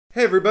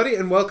Hey everybody,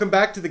 and welcome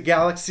back to the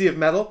Galaxy of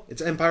Metal.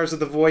 It's Empires of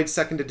the Void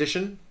 2nd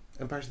edition.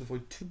 Empires of the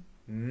Void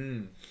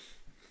 2.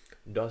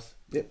 Does.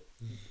 Yep.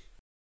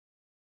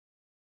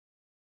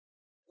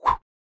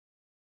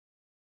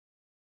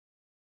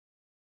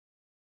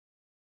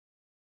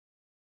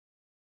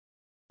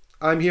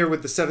 I'm here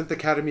with the 7th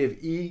Academy of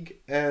Eeg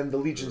and the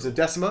Legions of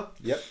Decima.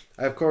 Yep.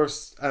 I, of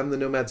course, am the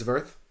Nomads of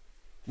Earth.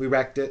 We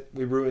wrecked it.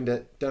 We ruined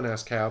it. Don't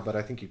ask how, but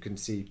I think you can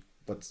see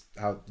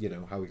how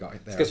we got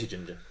it there. It's because you're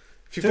ginger.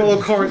 If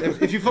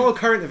you follow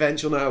current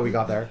events, you'll know how we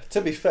got there.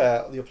 To be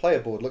fair, your player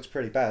board looks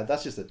pretty bad.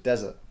 That's just a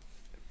desert.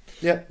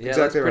 Yep, Yeah,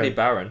 exactly that's pretty right.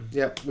 barren.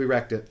 Yep, we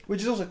wrecked it.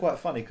 Which is also quite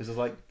funny because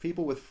like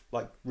people with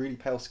like really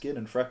pale skin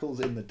and freckles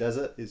in the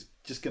desert is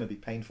just going to be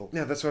painful.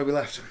 Yeah, that's why we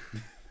left.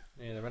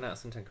 Yeah, they ran out of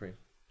suntan cream.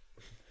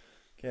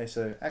 Okay,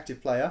 so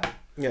active player.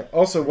 Yeah.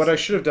 Also, what I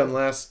should have done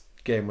last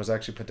game was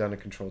actually put down a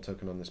control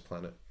token on this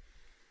planet.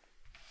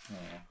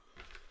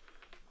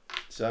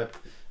 So,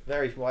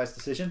 very wise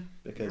decision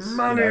because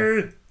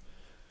Money.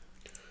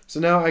 So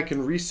now I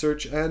can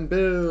research and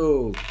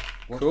build.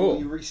 what Cool. will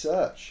you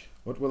research?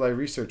 What will I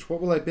research?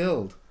 What will I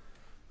build?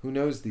 Who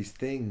knows these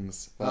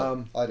things?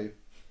 Well, I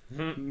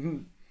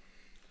do.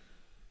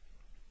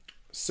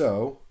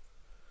 So,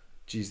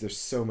 geez, there's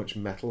so much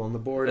metal on the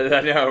board.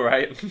 I know,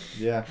 right?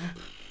 Yeah.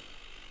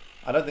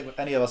 I don't think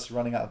any of us are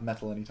running out of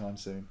metal anytime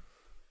soon.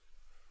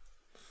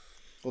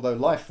 Although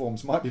life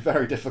forms might be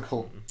very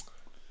difficult.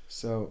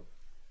 So,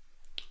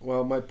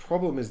 well, my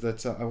problem is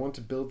that I want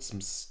to build some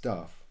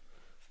stuff,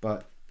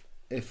 but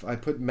if I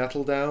put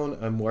metal down,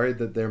 I'm worried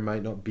that there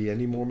might not be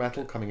any more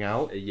metal coming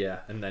out. Yeah,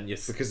 and then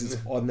Because it's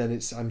on, then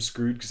I'm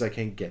screwed because I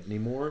can't get any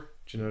more.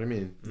 Do you know what I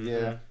mean?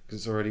 Yeah.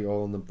 Because it's already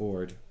all on the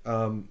board.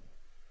 But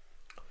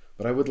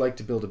I would like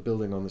to build a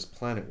building on this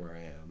planet where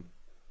I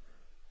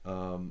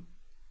am.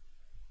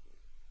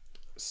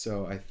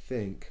 So I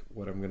think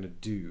what I'm going to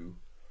do...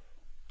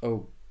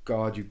 Oh,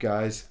 God, you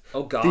guys.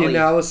 Oh, God. The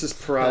analysis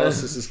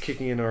paralysis is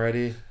kicking in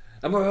already.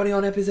 And we're only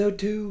on episode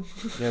 2.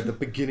 Yeah, the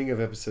beginning of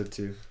episode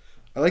 2.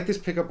 I like this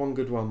pick up on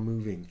good while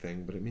moving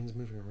thing, but it means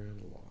moving around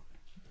a lot.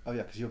 Oh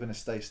yeah, because you're going to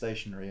stay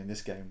stationary in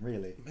this game,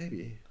 really?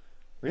 Maybe.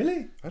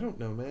 Really? I don't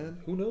know, man.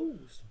 Who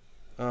knows?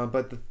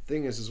 But the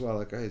thing is as well,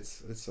 like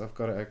I've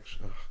got to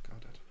actually. Oh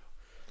God,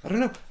 I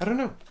don't know.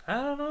 I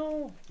don't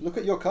know. Look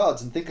at your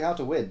cards and think how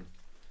to win.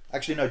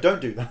 Actually, no,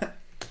 don't do that.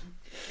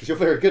 Because you're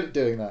very good at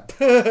doing that.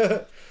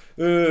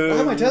 Why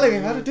am I telling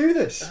him how to do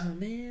this? Oh,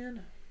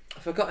 man. I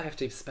forgot I have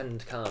to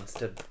spend cards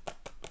to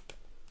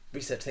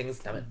research things,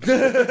 damn it.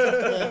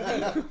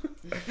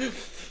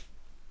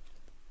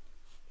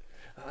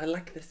 Oh, I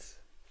like this.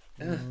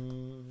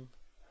 Boom.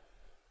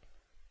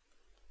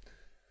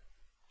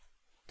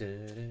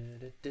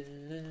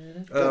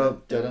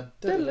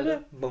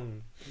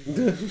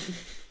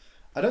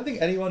 I don't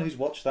think anyone who's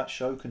watched that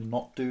show can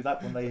not do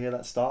that when they hear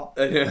that start.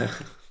 Yeah.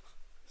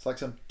 It's like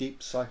some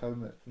deep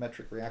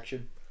psychometric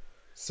reaction.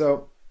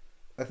 So,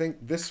 I think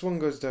this one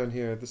goes down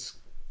here. This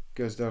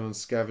goes down on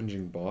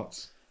scavenging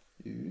bots.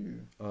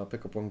 Ooh.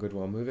 Pick up one good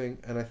while moving,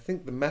 and I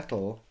think the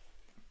metal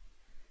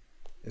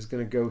is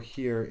going to go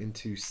here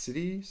into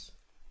cities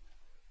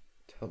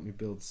to help me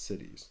build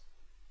cities.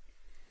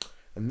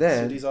 And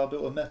then Cities are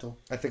built of metal.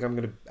 I think I'm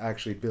going to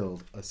actually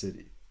build a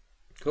city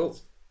Cool.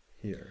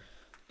 here.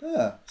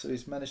 Ah, so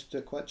he's managed to do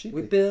it quite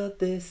cheaply. We built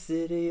this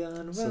city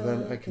on So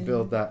then I can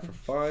build that for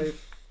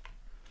 5.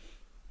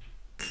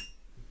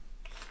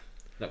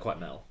 Not quite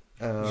metal.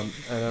 And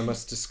I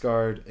must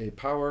discard a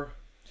power.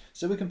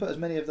 So we can put as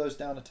many of those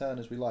down a turn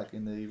as we like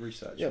in the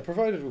research. Yeah,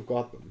 provided we've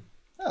got them.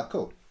 Oh,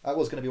 cool. That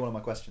was going to be one of my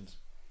questions.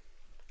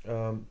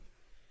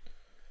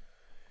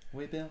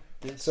 We built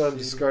this So I'm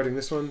city. discarding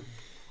this one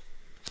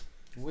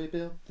We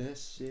built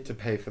this city. to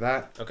pay for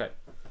that. Okay.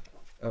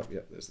 Oh,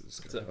 yeah, there's the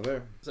discard So- over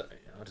there. So,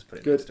 yeah, I'll just put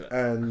it Good. next to it.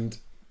 And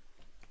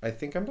I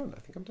think I'm done. I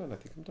think I'm done.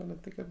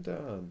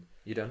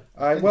 You done?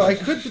 I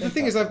could, but the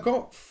thing is, I've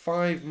got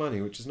 5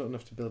 money, which is not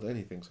enough to build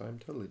anything, so I'm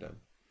totally done.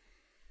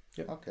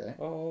 Yep. Okay.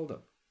 All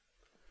done.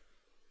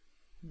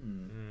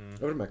 Hmm.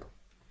 Over to Michael.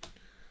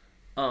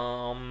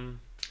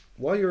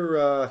 While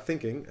you're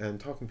thinking and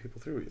talking people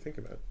through what you think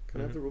about,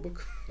 can I have the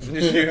rulebook?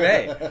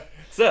 Hey.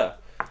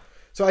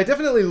 So I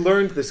definitely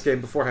learned this game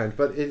beforehand,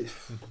 but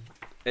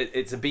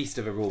It's a beast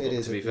of a rule It book,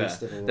 is to be a fair.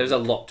 beast of a rule There's a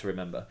book. lot to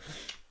remember.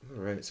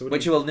 all right. So what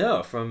Which do you will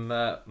know from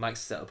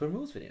Mike's setup and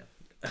rules video.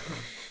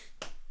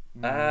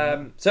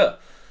 So,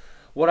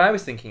 what I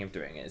was thinking of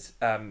doing is,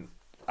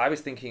 I was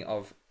thinking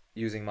of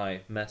using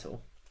my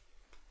metal,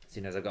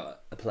 seeing as I've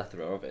got a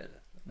plethora of it,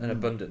 an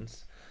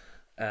abundance,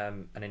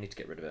 and I need to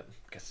get rid of it,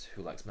 because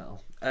who likes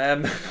metal?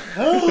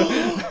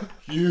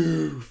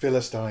 You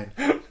Philistine.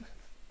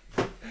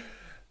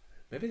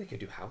 Maybe they could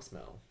do house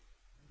metal.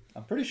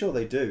 I'm pretty sure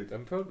they do.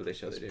 I'm probably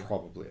sure That's they do.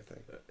 probably a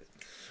thing.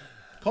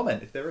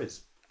 Comment if there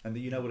is, and that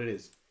you know what it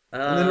is.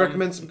 And then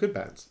recommend some good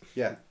bands.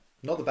 Yeah,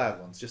 not the bad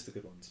ones, just the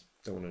good ones.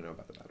 Don't want to know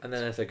about the bad ones. And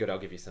then if they're good, I'll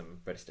give you some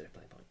ready steady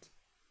play points.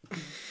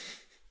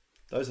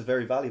 Those are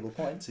very valuable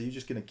points. Are you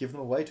just going to give them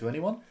away to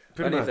anyone?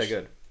 Pretty Only much. if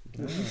they're good.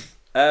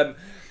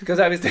 Because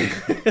I was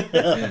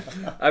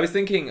I was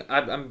thinking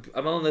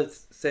I'm on the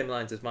same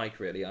lines as Mike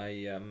really.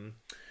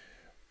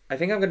 I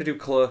think I'm going to do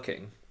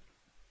cloaking.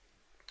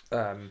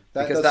 That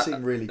because does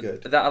seem really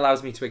good. That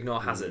allows me to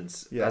ignore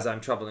hazards Yeah. as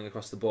I'm travelling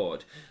across the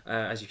board.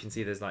 As you can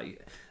see, there's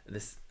like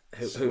this.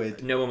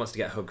 Squid. No one wants to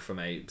get hugged from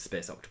a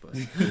space octopus.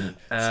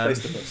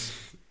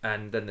 Space-topus.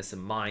 And then there's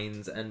some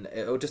mines, and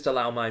it'll just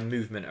allow my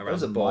movement around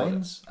Those the are board.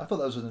 mines? I thought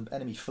those were an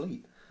enemy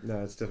fleet.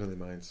 No, it's definitely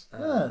mines.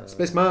 Space.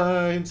 Space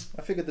mines.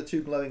 I figured the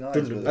two glowing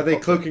eyes were... Are they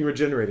cloaking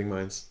regenerating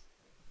mines?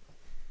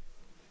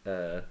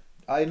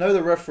 I know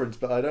the reference,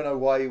 but I don't know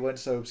why you went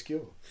so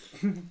obscure.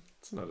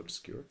 It's not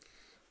obscure.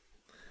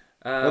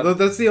 Although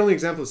that's the only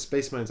example of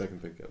space mines I can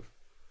think of.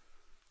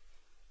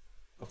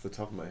 Off the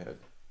top of my head.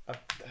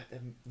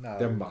 No.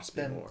 There must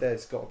be more.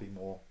 There's got to be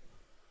more.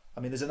 I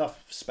mean, there's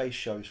enough space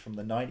shows from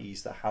the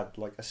 90s that had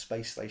like a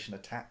space station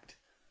attacked.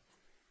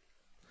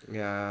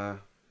 Yeah.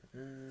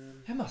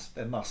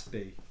 There must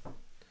be.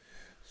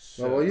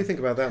 So, Well, what do you think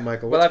about that,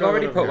 Michael? well, What's I've going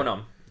already over put here? one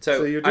on.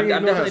 So you're I'm doing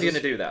ignore definitely going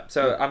hazards. to do that.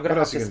 So I'm going to What have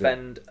else to are you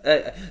spend...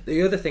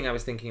 the other thing I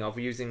was thinking of,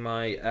 using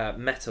my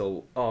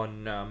metal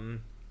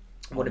on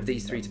one of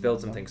these three to build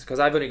some things. Because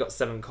I've only got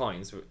 7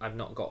 coins. I've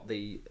not got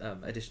the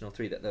additional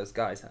 3 that those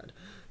guys had.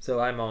 So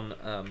I'm on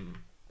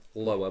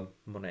lower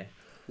money.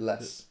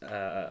 Less.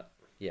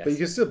 Yes. But you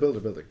can still build a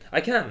building. I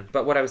can,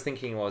 but what I was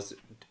thinking was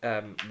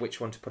which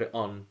one to put it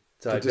on,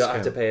 so The I don't have to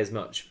discount. pay as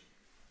much.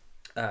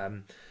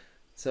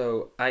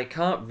 So I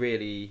can't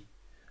really...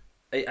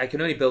 I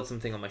can only build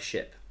something on my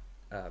ship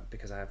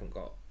because I haven't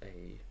got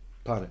a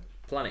planet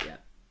yet.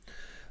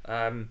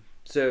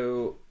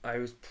 So I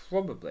was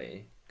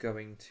probably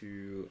going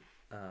to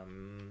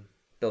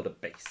build a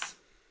base.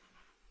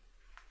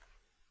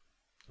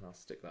 And I'll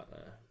stick that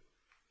there.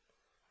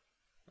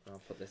 I'll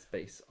put this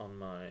base on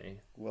my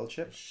World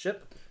ship?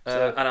 ship,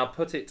 So- and I'll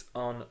put it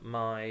on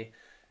my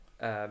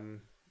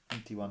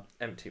Empty one.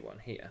 empty one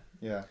here.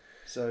 Yeah.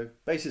 So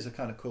bases are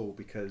kind of cool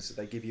because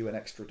they give you an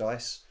extra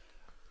dice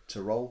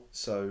to roll.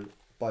 So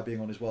by being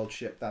on his world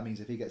ship, that means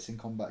if he gets in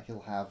combat,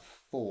 he'll have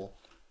 4.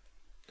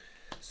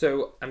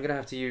 So I'm gonna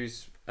have to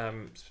use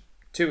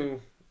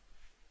two,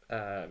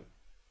 not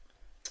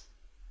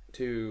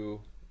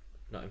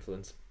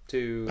influence,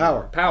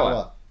 Power.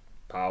 power,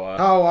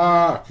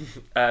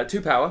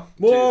 2 power,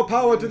 More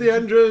power to the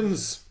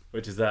engines.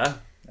 which is there.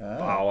 Ah.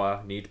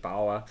 Power, need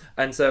power,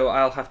 and so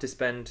I'll have to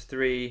spend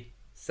 3,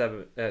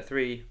 7,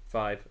 3,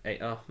 5,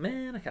 8. Oh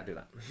man, I can't do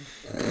that.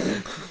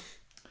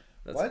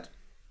 What?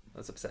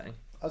 That's upsetting.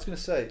 I was going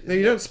to say... No,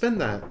 you don't spend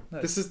that. No,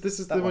 this is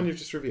that the one one. you've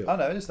just revealed. Oh,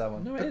 no, it is that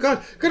one. No, Oh, it is.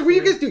 God, what are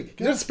you guys doing?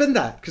 You don't spend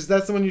that because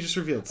that's the one you just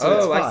revealed. So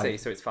it's Oh, I 5. see.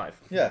 So it's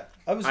 5. Yeah.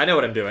 I know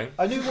what I'm doing.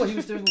 I knew what he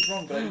was doing was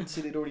wrong, but I didn't see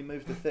that he'd already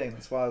moved the thing.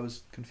 That's why I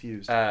was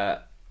confused.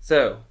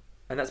 So,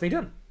 and that's me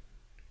done.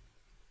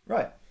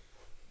 Right.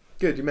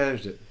 Good, you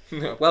managed it.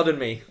 Well done,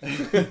 me.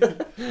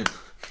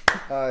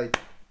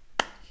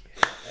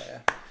 Yeah.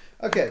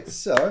 Okay,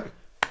 so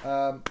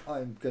I'm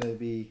going to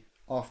be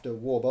after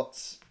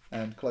warbots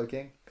and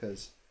cloaking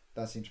because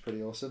that seems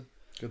pretty awesome.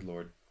 Good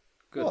lord.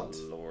 Good What?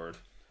 lord.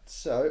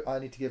 So I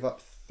need to give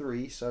up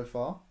 3 so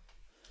far.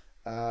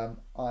 I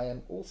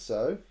am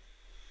also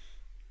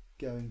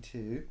going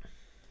to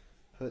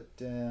put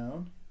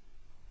down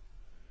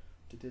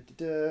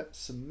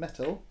some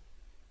metal.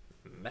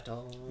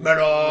 Metal.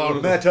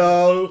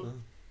 Metal.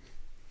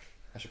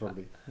 I should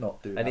probably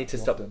not do that. I need to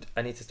too stop. often.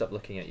 I need to stop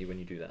looking at you when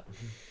you do that.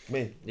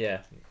 Me. Yeah,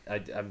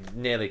 I'm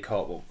nearly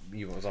caught what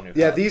you was on your.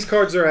 Yeah, card. these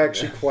cards are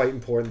actually quite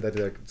important that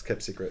it's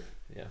kept secret.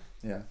 Yeah.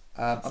 Yeah.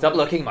 Stop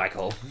looking,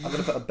 Michael. I'm going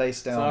to put a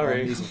base down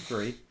Sorry. on these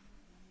 3.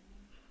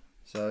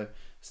 So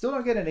still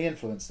don't get any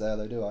influence there,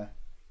 though, do I?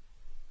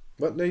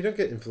 What? No, you don't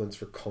get influence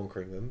for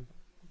conquering them.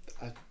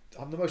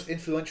 I'm the most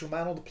influential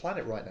man on the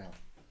planet right now.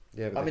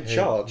 Yeah, but I'm they in hate-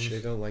 charge.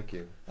 They don't like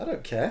you. I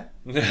don't care.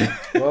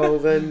 Well,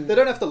 then... They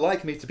don't have to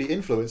like me to be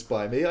influenced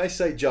by me. I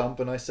say jump,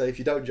 and I say if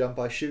you don't jump,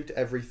 I shoot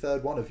every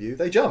 3rd one of you.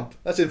 They jump.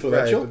 That's Right,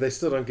 influential. but they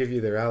still don't give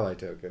you their ally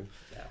token.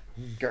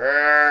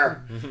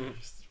 Grrr.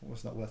 Well,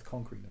 it's not worth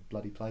conquering the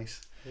bloody place.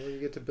 Well, you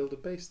get to build a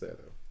base there,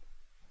 though.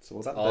 It's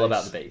all about All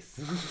about the base.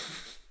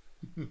 base.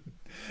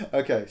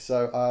 Okay,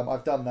 so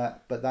I've done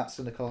that, but that's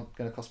going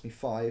to cost me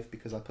 5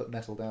 because I put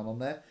metal down on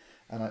there,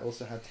 and I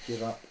also had to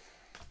give up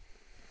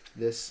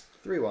this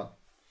 3-1,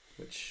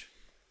 which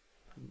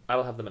I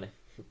will have the money.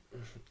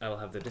 I will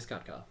have the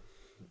discard card.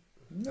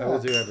 I will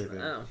do everything.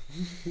 Oh.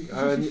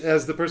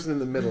 As the person in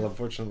the middle,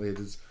 unfortunately, it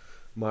is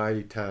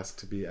my task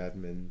to be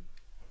admin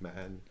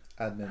man.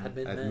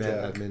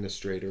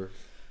 Administrator.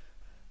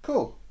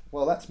 Cool.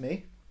 Well, that's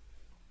me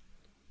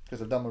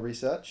because I've done my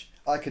research.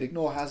 I could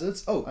ignore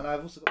hazards. Oh, and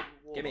I've also got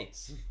Gimme.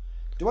 warbots.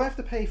 Do I have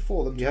to pay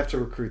for them? You have to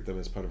recruit them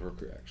as part of a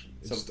recruit action.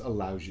 It So- just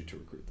allows you to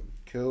recruit them.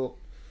 Cool.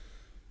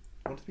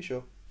 Want to be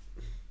sure.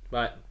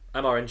 Right,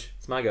 I'm orange.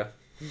 It's my go.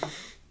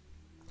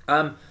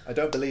 I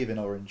don't believe in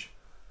orange.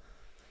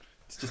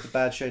 It's just a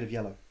bad shade of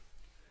yellow.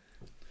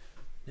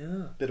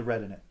 Yeah. Bit of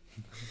red in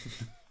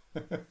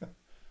it.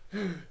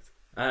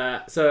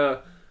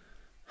 So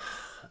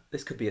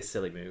this could be a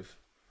silly move,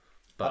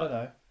 I don't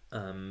know.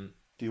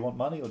 Do you want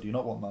money or do you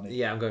not want money?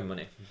 Yeah, I'm going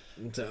money.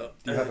 So,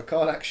 Do you have a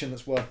card action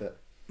that's worth it?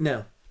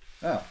 no.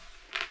 Oh.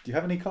 Do you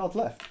have any cards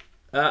left?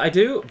 I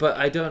do, but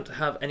I don't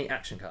have any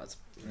action cards.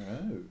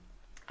 Oh.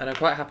 And I'm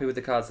quite happy with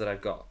the cards that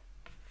I've got.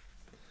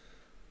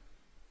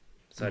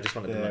 So I just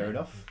wanted the money. Fair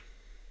enough.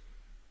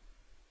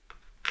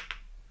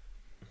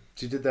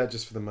 So you did that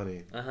just for the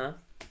money. Uh-huh.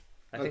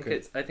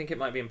 Okay. I think it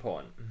might be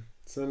important.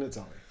 So then it's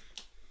Ollie.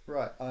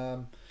 Right.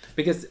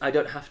 Because I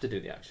don't have to do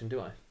the action, do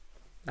I?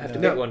 I have to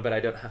No. pick one, but I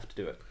don't have to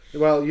do it.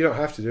 Well, you don't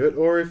have to do it,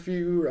 or if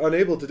you're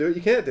unable to do it,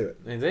 you can't do it.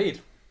 Indeed.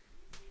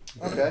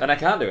 Okay. And I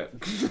can't do it.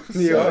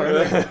 You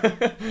are.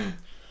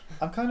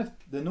 I'm kind of...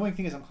 The annoying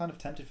thing is I'm kind of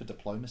tempted for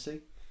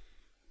diplomacy.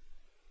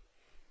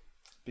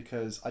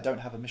 Because I don't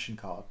have a mission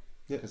card.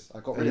 Yeah. Because I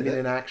got You rid of mean it.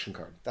 an action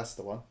card. That's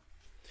the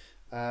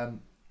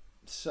one.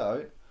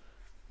 So,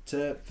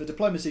 for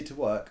diplomacy to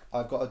work,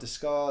 I've got to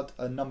discard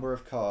a number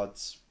of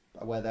cards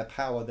where their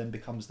power then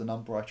becomes the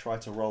number I try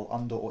to roll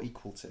under or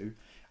equal to.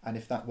 And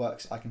if that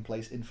works, I can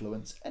place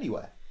influence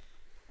anywhere.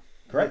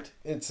 Correct?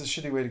 It's a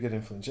shitty way to get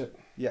influence, yep.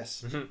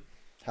 Yes. Mhm.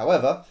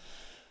 However,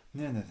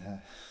 do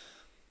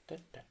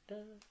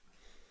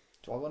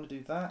I want to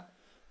do that?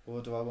 Or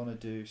do I want to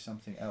do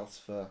something else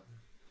for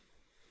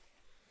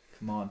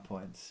command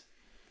points?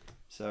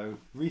 So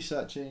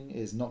researching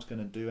is not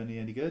going to do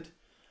any good.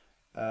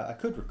 I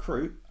could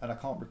recruit, and I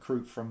can't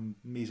recruit from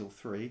Measle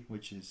 3,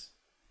 which is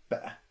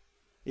better.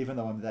 Even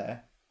though I'm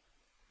there.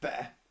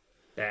 Better.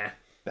 Yeah.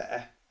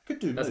 Better. I could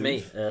do That's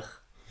move. me. Ugh.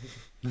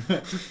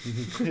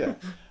 Yeah.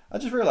 I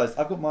just realised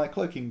I've got my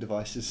cloaking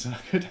devices, so I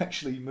could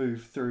actually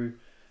move through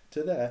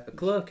to there. A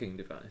cloaking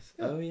device.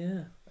 Yeah. Oh,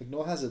 yeah.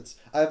 Ignore hazards.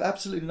 I have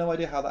absolutely no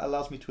idea how that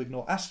allows me to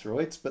ignore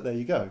asteroids, but there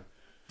you go.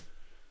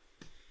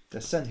 They're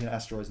sentient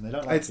asteroids and they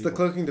don't like It's people. the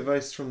cloaking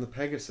device from the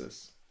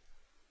Pegasus.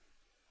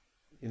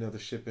 You know, the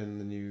ship in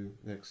the new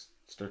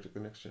Star Trek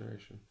The Next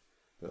Generation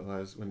that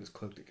allows, when it's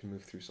cloaked, it can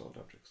move through solid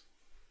objects.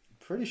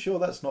 Pretty sure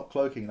that's not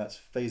cloaking, that's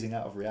phasing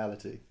out of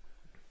reality.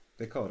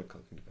 They call it a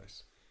cloaking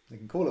device. They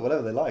can call it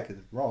whatever they like,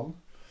 it's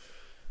wrong.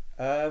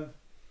 I'm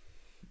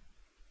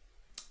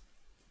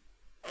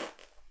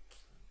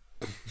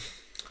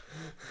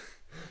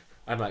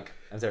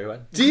sorry,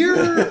 what?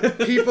 Dear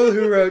people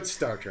who wrote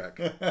Star Trek,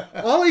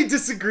 Ollie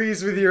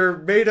disagrees with your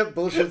made-up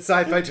bullshit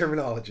sci-fi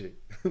terminology.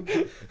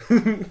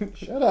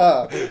 Shut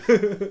up!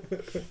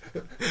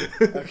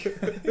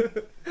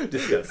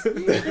 Discuss.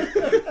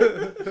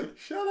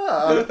 Shut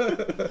up!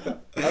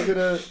 I'm going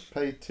to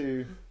pay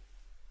 2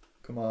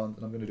 command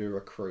and I'm going to do a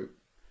recruit.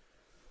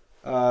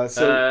 You're going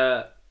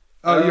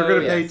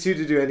to pay yes. 2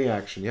 to do any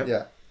action, yep.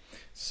 Yeah.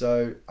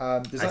 So,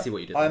 I see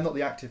what you did I'm there. not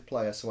the active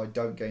player, so I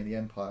don't gain the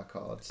Empire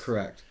cards.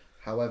 Correct.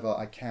 However,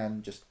 I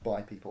can just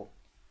buy people.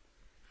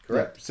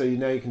 Correct. So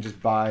now you can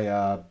just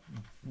buy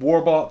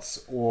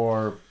warbots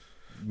or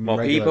More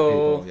regular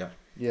people. Yeah.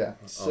 Yeah.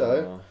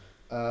 So,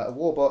 Oh, a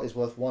warbot is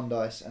worth 1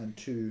 dice and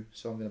 2,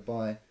 so I'm going to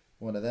buy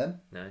one of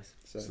them. nice.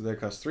 So, So they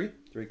cost 3.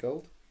 3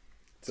 gold.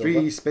 3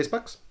 Silver. space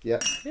bucks. Yeah.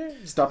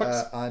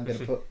 Starbucks. I'm going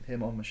to put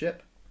him on my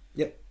ship.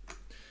 Yep.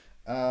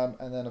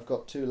 And then I've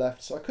got 2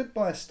 left. So I could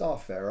buy a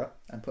Starfarer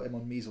and put him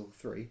on Measle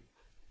 3.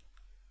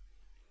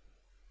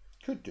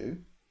 Could do.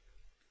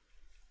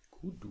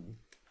 Could do.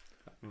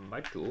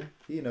 Might do.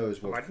 He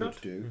knows what Might could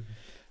not. do.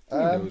 Who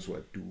knows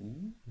what do?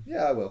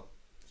 Yeah, I will.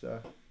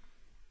 So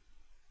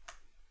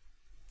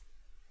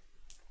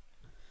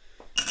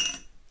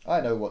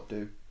I know what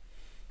do.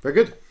 Very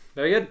good.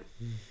 Very good.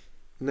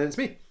 And then it's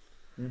me.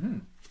 Mm-hmm.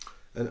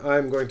 And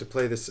I'm going to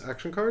play this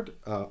action card,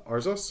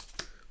 Arzos,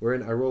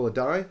 wherein I roll a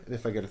die, and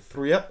if I get a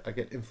 3 up, I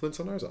get influence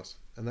on Arzos.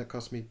 And that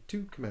costs me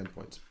 2 command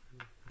points.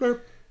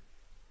 Burp.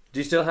 Do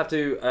you still have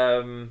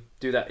to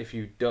do that if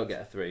you don't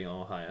get a 3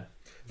 or higher?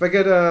 If I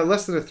get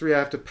less than a 3, I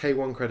have to pay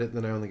 1 credit, and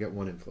then I only get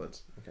 1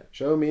 influence. Okay.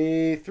 Show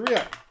me 3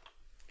 up.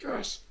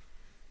 Yes.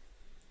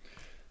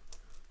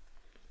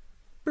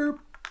 Boop.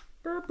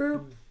 Boop,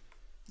 boop.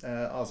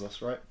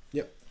 Arzos, right?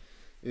 Yep.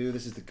 Ooh,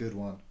 this is the good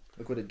one.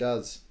 Look what it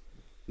does.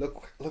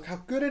 Look how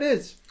good it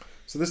is.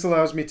 So this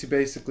allows me to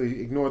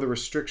basically ignore the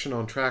restriction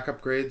on track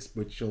upgrades,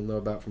 which you'll know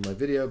about from my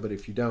video, but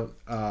if you don't,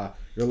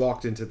 you're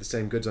locked into the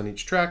same goods on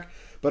each track.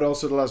 But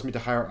also it allows me to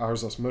hire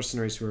Arzos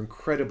mercenaries who are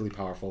incredibly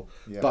powerful,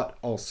 Yeah. but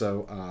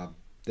also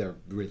they're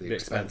really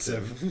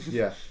expensive.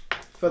 Yeah.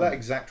 For that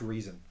exact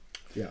reason.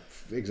 Yeah,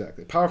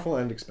 exactly. Powerful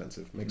and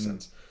expensive. Makes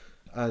sense.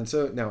 And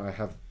so now I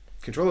have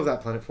control of that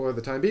planet for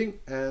the time being,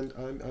 and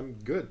I'm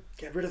good.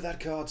 Get rid of that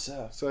card,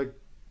 sir. So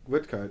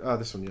what card? Ah,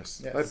 this one,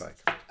 yes. Yes.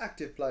 Bye-bye.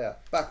 Active player.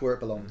 Back where it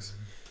belongs.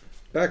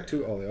 Back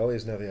to Ollie. Ollie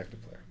is now the active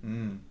player.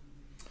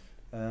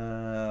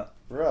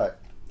 Right.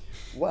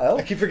 Well,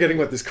 I keep forgetting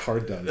what this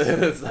card does.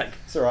 It's like,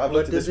 it's alright, I've What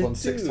looked at this does it one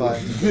 6 do?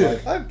 times. And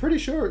like, I'm pretty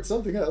sure it's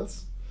something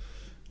else.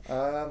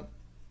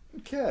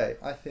 Okay,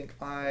 I think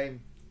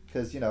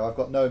because I've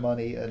got no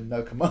money and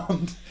no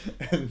command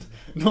and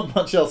not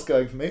much else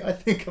going for me, I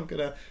think I'm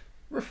going to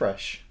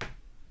refresh.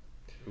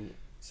 Ooh.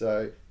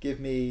 So give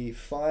me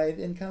 5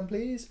 income,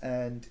 please,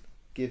 and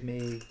give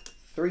me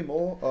 3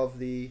 more of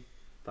the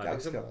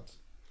Galaxy cards.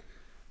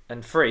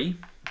 and free.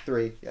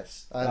 3,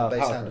 yes. I have a base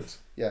power hand. cards.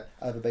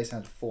 I have a base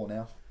hand of 4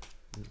 now.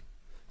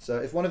 So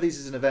if one of these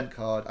is an event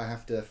card, I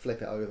have to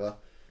flip it over.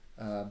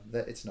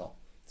 That it's not.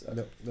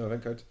 So. No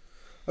event cards.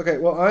 Okay,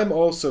 well, I'm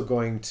also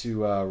going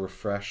to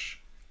refresh.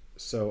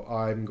 So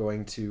I'm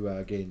going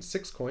to gain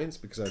 6 coins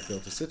because I've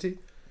built a city.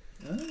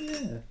 Oh,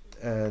 yeah.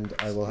 And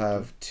I will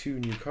have 2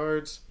 new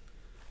cards.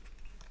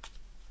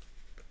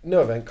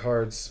 No event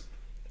cards.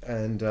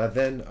 And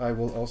then I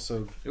will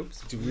also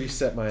to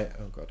reset my...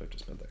 Oh, God, I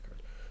just spent that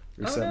card.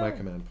 Reset my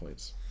command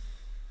points.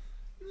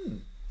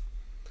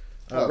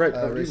 Right,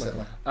 reset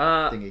my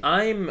thingy.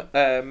 I'm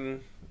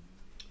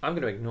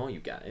going to ignore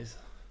you guys.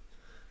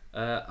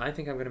 I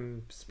think I'm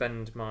going to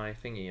spend my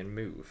thingy and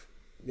move.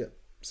 Yeah,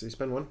 so you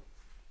spend 1.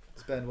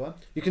 Spend 1.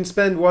 You can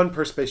spend 1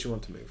 per space you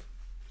want to move.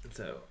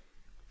 So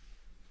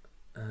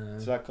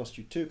that costs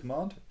you 2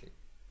 command.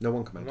 No,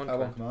 1 command.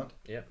 1 command.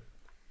 Yep.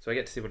 So I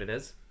get to see what it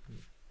is.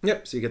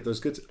 Yep, so you get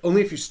those goods.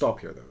 Only if you stop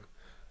here,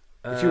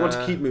 though. If you want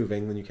to keep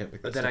moving, then you can't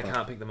pick that But then I stuff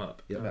can't up. pick them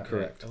up. Yeah, Okay.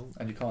 correct. Oh.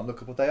 And you can't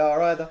look up what they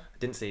are either.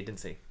 Didn't see.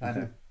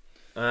 I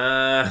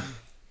know.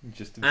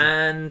 Just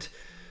And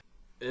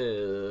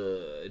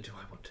do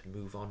I want to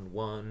move on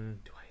 1?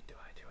 Do I?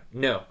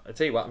 No. I'll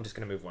tell you what. I'm just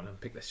going to move 1 and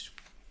pick this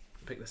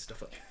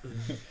stuff up.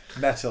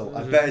 metal.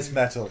 I bet it's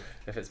metal.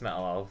 If it's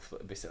metal,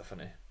 it'll be so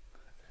funny.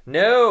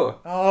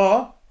 No.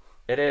 Oh,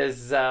 It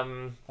is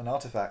an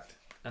artifact.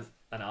 an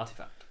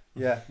artifact.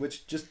 Yeah,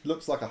 which just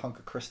looks like a hunk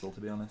of crystal,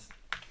 to be honest.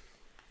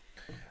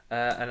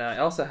 And I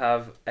also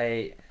have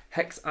a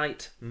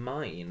hexite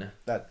mine.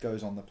 That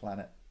goes on the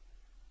planet.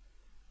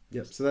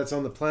 Yep, so that's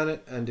on the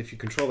planet, and if you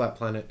control that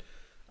planet,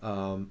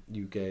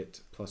 you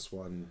get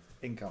 +1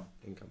 Income.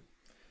 income.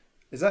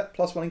 Is that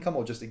 +1 income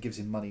or just it gives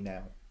him money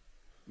now?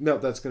 No,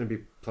 that's going to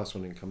be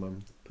 +1 income.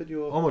 I'm Put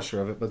your... almost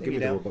sure of it, but give me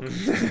the down. rule book.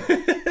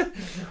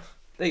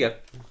 There you go.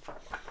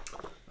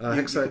 you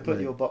Hexite can put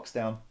mine. your box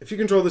down. If you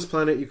control this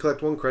planet, you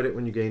collect 1 credit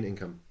when you gain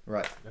income.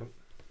 Right. Nope.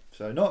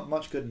 So not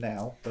much good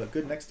now, but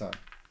good next time.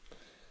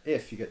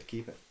 If you get to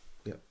keep it.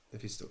 Yeah,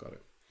 if you still got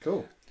it.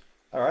 Cool.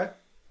 All right.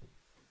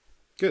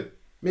 Good.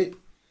 Me.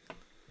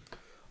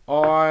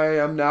 I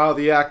am now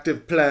the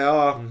active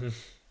player. Do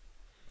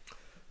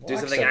What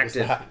something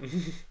accent was active.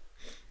 that?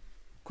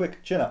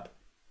 Quick, chin up.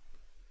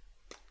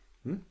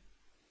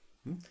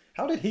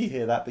 How did he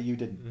hear that, but you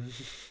didn't?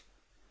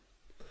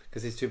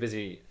 Because he's too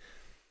busy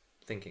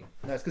thinking.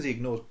 No, it's because he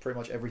ignores pretty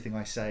much everything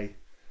I say.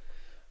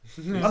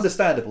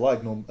 Understandable, I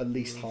ignore at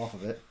least half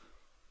of it.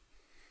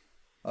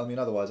 I mean,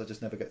 otherwise I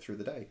just never get through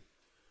the day.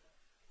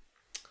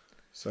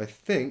 So I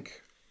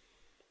think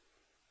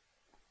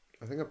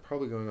I'm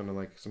probably going on to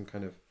like some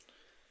kind of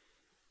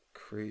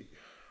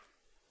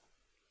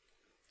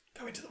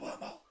Go into the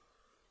wormhole.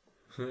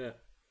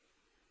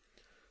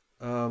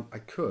 Yeah. I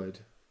could.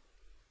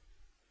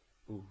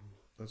 Ooh.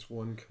 That's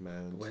 1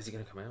 command. Where's he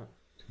going to come out?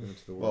 To go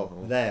into the Well,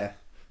 wormhole. there.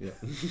 Yeah.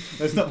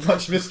 There's not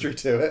much mystery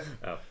to it.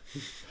 Oh.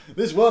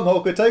 This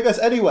wormhole could take us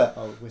anywhere.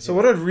 So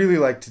what I'd really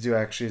like to do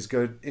actually is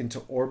go into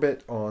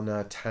orbit on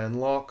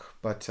Tanlock,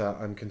 but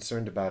I'm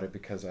concerned about it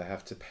because I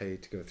have to pay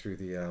to go through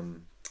the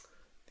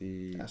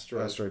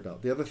asteroid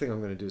belt. The other thing I'm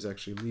going to do is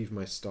actually leave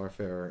my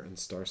Starfarer and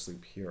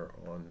Starsleep here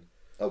on.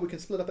 Oh, we can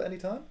split up at any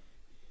time?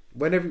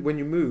 When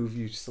you move,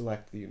 you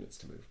select the units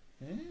to move.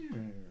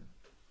 Mm.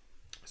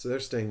 So they're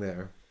staying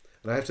there,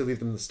 and I have to leave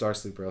them in the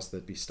Starsleep or else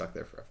they'd be stuck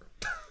there forever.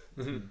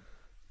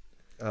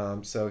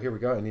 So here we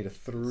go. I need a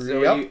 3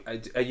 So up.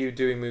 are you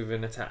doing move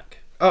and attack?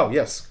 Oh,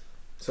 yes.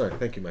 Sorry.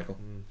 Thank you, Michael.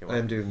 You're I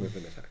am doing move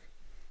and attack.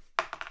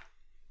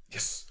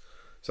 Yes.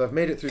 So I've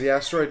made it through the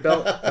asteroid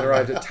belt and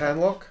arrived at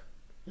Tanlock.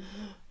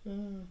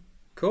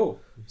 Cool.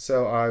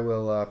 So I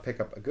will pick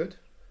up a good.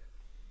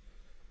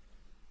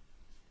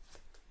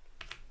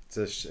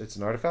 It's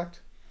an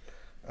artifact.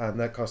 And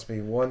that costs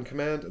me 1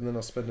 command, and then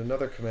I'll spend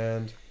another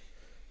command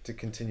to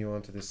continue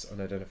on to this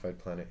unidentified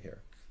planet here.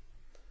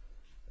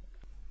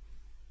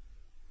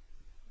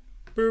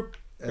 Boop.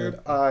 And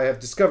I have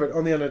discovered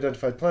on the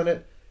unidentified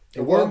planet a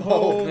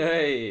wormhole.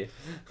 Hey.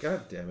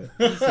 God damn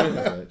it. Son of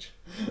a bitch.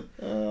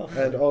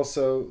 And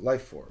also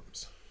life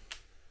forms.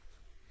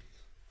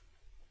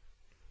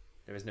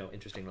 There is no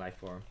interesting life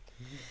form.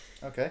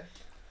 Okay.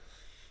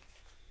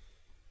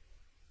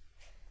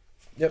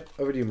 Yep,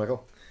 over to you,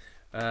 Michael.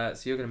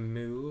 So you're going to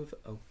move.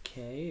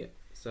 Okay.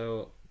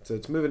 So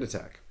it's move and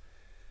attack.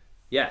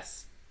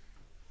 yes.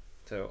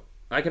 So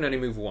I can only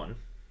move 1.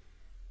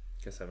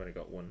 Guess I've only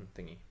got 1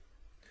 thingy.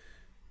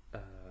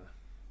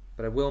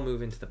 But I will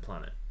move into the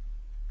planet.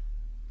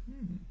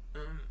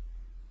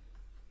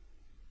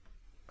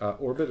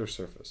 Orbit or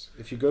surface?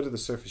 If you go to the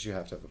surface, you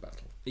have to have a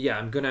battle. Yeah,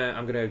 I'm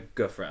gonna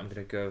go for it. I'm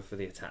gonna go for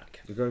the attack.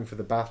 You're going for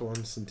the battle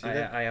on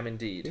Santina? I am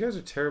indeed. You guys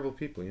are terrible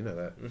people, you know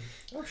that.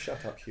 Oh,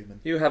 shut up, human.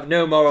 You have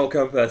no moral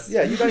compass.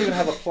 Yeah, you don't even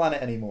have a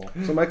planet anymore.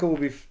 So Michael will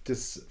be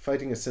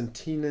fighting a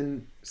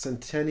Centenian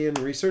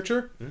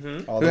researcher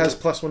Mm-hmm. Oh, who has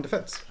 +1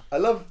 defense. I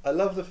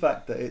love the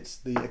fact that it's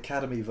the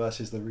Academy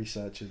versus the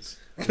researchers.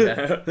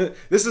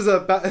 This is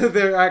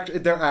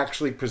they're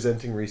actually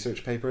presenting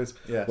research papers.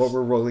 Yes. What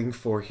we're rolling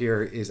for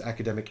here is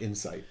academic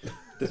insight.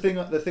 The thing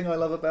I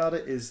love about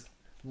it is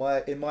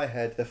in my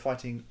head, they're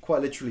fighting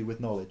quite literally with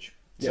knowledge.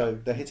 So Yeah.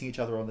 they're hitting each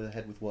other on the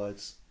head with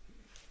words.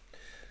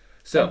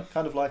 So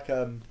Kind of like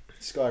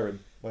Skyrim,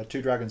 where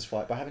two dragons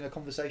fight by having a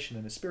conversation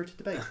and a spirited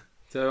debate.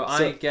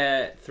 I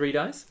get 3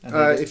 dice. And they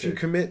get If you two.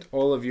 commit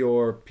all of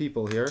your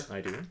people here,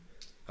 I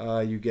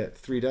do. you get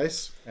 3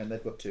 dice. And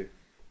they've got 2.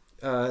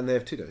 And they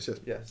have 2 dice, yes.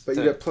 Yes. But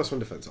So- you get +1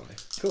 defense, Ollie.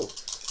 Cool.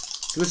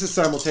 So this is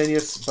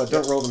simultaneous, but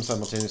don't roll them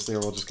simultaneously or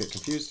we'll just get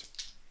confused.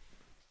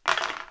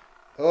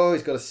 Oh,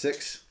 he's got a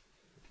 6.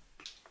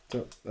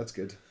 So that's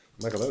good.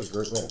 Michael, that was a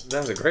great roll.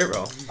 That was a great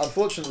roll.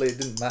 Unfortunately, it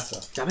didn't matter.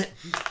 Damn it.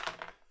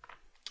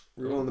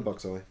 Roll in the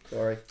box, Ollie.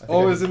 Sorry. I think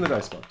Always in the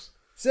dice box.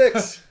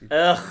 6.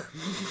 Ugh.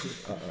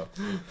 Uh-oh.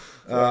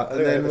 I And think I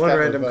then hit the one cap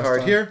random the first card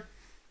time. here.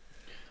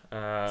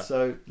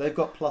 So they've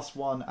got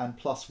 +1 and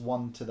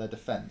 +1 to their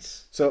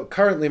defense. So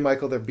currently,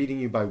 Michael, they're beating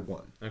you by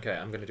 1. Okay,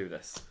 I'm going to do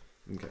this.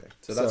 Okay.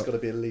 So that's got to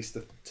be at least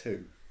a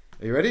 2.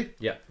 Are you ready?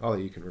 Yeah.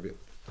 Ollie, you can reveal.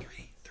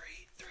 3.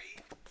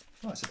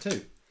 Oh, it's a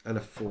 2. And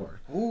a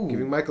 4. Ooh.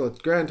 Giving Michael a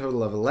grand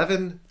total of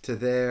 11 to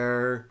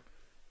their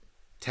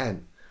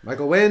 10.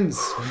 Michael wins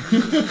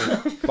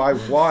by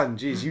 1.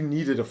 Jeez, you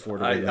needed a 4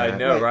 to win I that.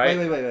 know, Wait, right?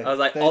 wait. I was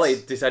like, There's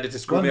Ollie decided to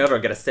screw me one- over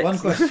and get a 6. One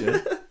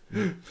question.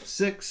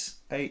 6,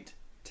 8,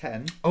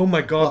 10, Oh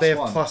my god, they have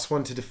 +1.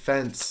 +1 to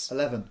defense.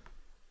 11.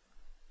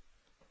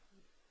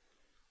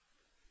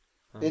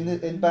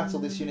 In battle,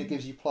 this unit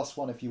gives you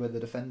 +1 if you were the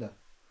defender.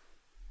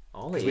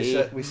 'Cause Ollie.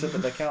 we said that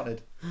they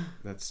counted.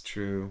 That's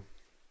true.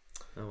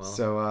 Oh well.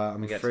 So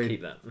I'm I get to afraid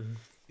keep that.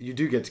 you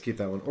do get to keep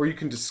that one, or you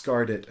can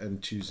discard it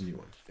and choose a new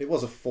one. It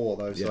was a 4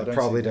 though, so Yeah, I don't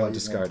probably see why don't you'd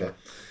discard want it.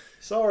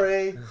 to.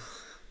 Sorry.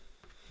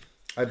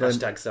 I blame.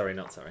 Hashtag sorry,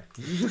 not sorry.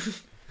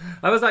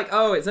 I was like,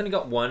 oh, it's only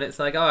got 1. It's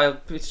like, oh,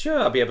 sure,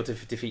 I'll be able to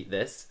defeat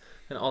this.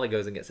 And Ollie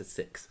goes and gets a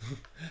 6.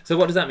 So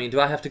what does that mean? Do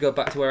I have to go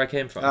back to where I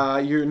came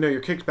from? You're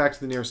kicked back to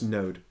the nearest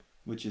node.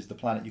 Which is the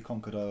planet you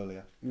conquered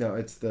earlier. No,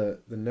 it's the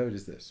node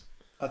is this.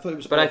 I thought it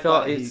was. But or I a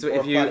thought planet it's or a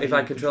if you- planet if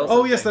I control Oh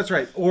something. yes, that's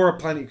right. Or a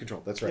planet you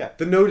control. That's right. Yeah.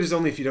 The node is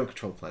only if you don't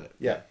control the planet.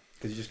 Yeah,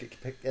 because you just get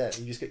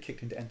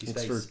kicked into empty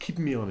Thanks space. for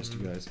keeping me honest, you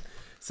guys.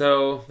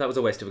 So that was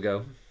a waste of a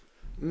go.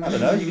 I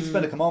don't know. You can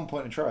spend a command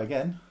point and try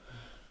again.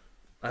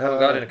 I haven't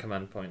got any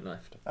command point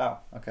left. Oh,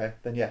 okay.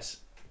 Then yes.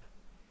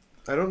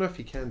 I don't know if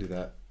you can do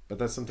that, but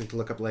that's something to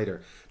look up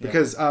later Yeah.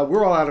 because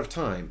we're all out of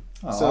time.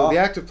 So Aw. the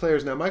active player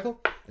is now Michael,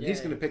 and he's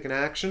Yay. going to pick an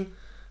action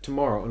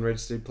tomorrow on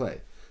Registered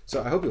Play.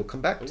 So I hope you'll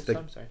come back Oh, to the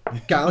I'm sorry.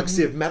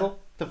 galaxy of metal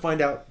to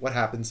find out what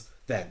happens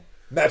then.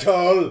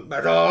 Metal!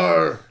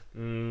 Bye.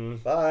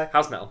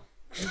 House metal.